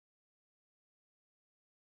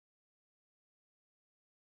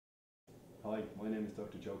Hi, my name is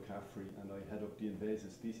Dr Joe Caffrey and I head up the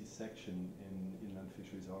invasive species section in Inland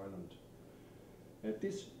Fisheries Ireland.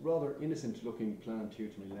 This rather innocent looking plant here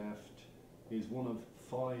to my left is one of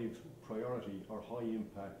 5 priority or high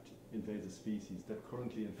impact invasive species that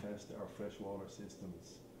currently infest our freshwater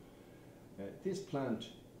systems. This plant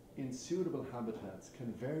in suitable habitats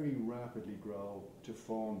can very rapidly grow to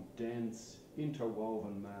form dense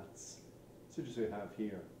interwoven mats such as we have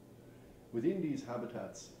here. Within these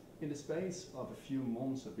habitats, in the space of a few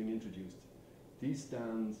months of being introduced, these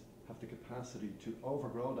stands have the capacity to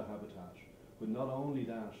overgrow the habitat, but not only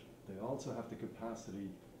that, they also have the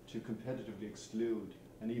capacity to competitively exclude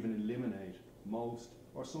and even eliminate most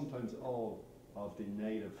or sometimes all of the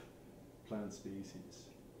native plant species.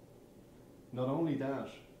 Not only that,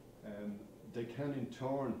 they can in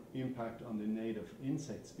turn impact on the native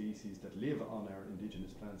insect species that live on our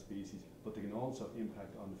indigenous plant species, but they can also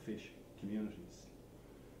impact on the fish communities.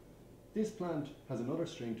 This plant has another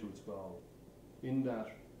string to its bow in that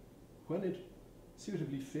when it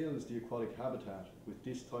suitably fills the aquatic habitat with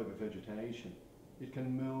this type of vegetation, it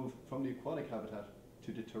can move from the aquatic habitat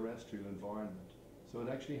to the terrestrial environment. So it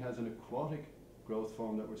actually has an aquatic growth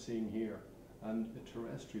form that we're seeing here and a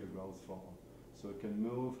terrestrial growth form. So it can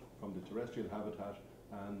move from the terrestrial habitat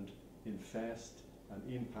and infest and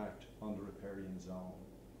impact on the riparian zone.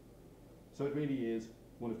 So it really is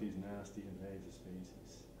one of these nasty invasive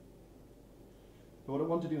species. But what I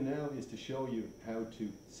want to do now is to show you how to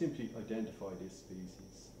simply identify this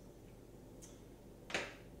species.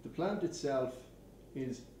 The plant itself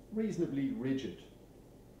is reasonably rigid.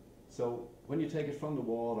 So when you take it from the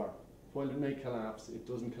water, while it may collapse, it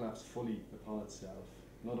doesn't collapse fully upon itself.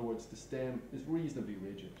 In other words, the stem is reasonably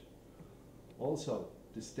rigid. Also,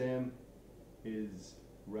 the stem is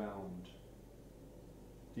round.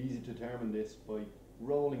 It's easy to determine this by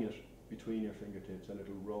rolling it between your fingertips and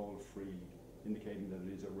it'll roll freely, indicating that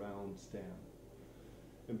it is a round stem.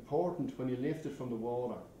 Important, when you lift it from the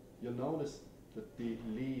water, you'll notice that the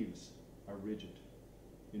leaves are rigid.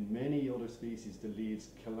 In many other species, the leaves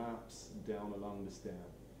collapse down along the stem.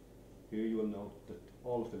 Here you will note that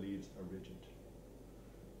all of the leaves are rigid.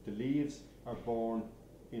 The leaves are borne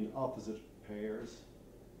in opposite pairs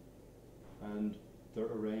and they're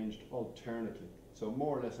arranged alternately, so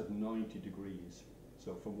more or less at 90 degrees.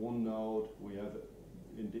 So from one node we have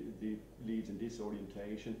the leaves in this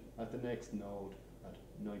orientation, at the next node at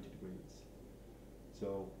 90 degrees.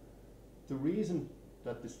 So the reason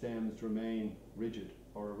that the stems remain rigid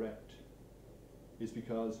or erect is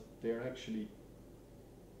because they're actually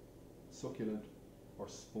succulent or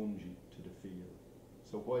spongy to the feel.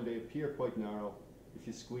 So while they appear quite narrow, if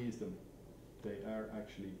you squeeze them, they are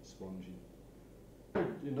actually spongy.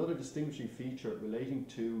 Another distinguishing feature relating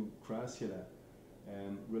to Crassula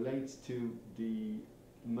relates to the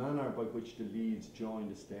manner by which the leaves join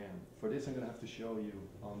the stem. For this I'm going to have to show you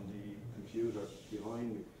on the computer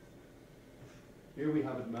behind me. Here we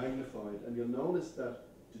have it magnified and you'll notice that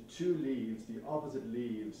the two leaves, the opposite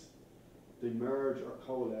leaves, they merge or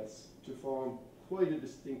coalesce to form quite a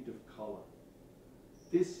distinctive colour.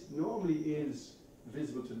 This normally is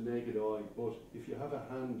visible to the naked eye, but if you have a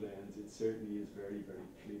hand lens it certainly is very, very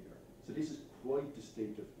clear. So this is quite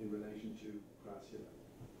distinctive in relation to Crassula.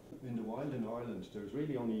 In the wild in Ireland there's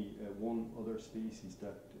really only one other species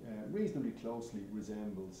that reasonably closely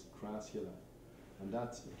resembles Crassula, and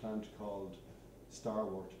that's a plant called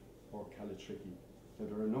starwort or calitrichi. Now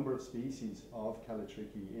there are a number of species of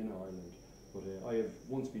calitrichi in Ireland, but I have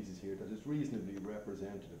one species here that is reasonably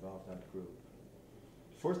representative of that group.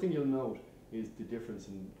 The first thing you'll note is the difference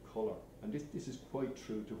in colour, and this is quite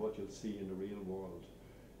true to what you'll see in the real world.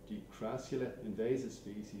 The Crassula invasive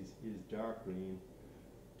species is dark green.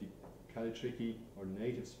 The calitrichi or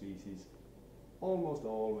native species almost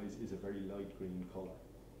always is a very light green colour.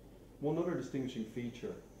 One other distinguishing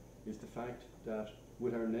feature is the fact that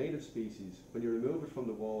with our native species, when you remove it from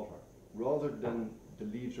the water, rather than the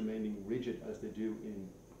leaves remaining rigid as they do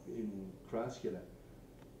in Crassula,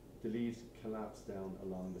 the leaves collapse down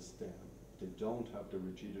along the stem. They don't have the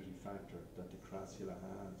rigidity factor that the Crassula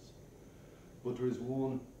has. But there is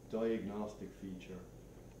one diagnostic feature,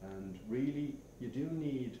 and really you do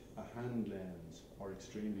need a hand lens or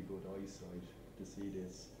extremely good eyesight to see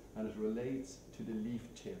this, and it relates to the leaf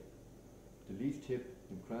tip. The leaf tip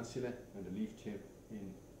in Crassula and the leaf tip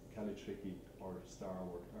in calitrichi or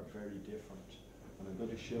starwort are very different, and I'm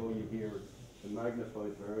going to show you here the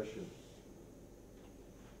magnified version.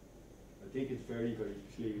 I think it's very, very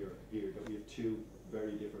clear here that we have two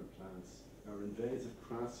very different plants. Our invasive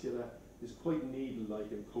Crassula is quite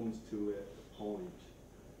needle-like and comes to a point,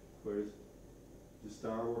 whereas the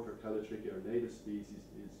starwort or calitrichi, our native species,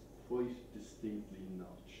 is quite distinctly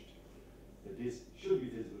notched. This should be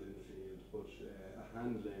visible in the field, but a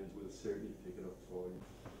hand lens will certainly pick it up for you.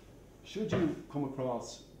 Should you come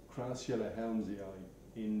across Crassula helmsii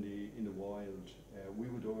in the wild, we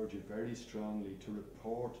would urge you very strongly to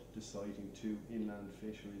report the sighting to Inland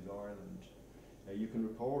Fisheries Ireland. You can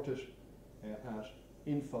report it at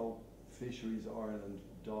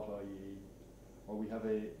info.fisheриesIreland.ie, or we have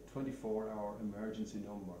a 24-hour emergency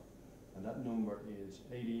number, and that number is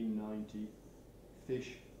 1890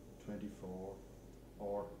 fish 24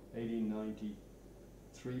 or 1890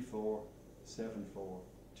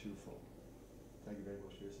 347424. Thank you very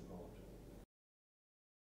much for your support.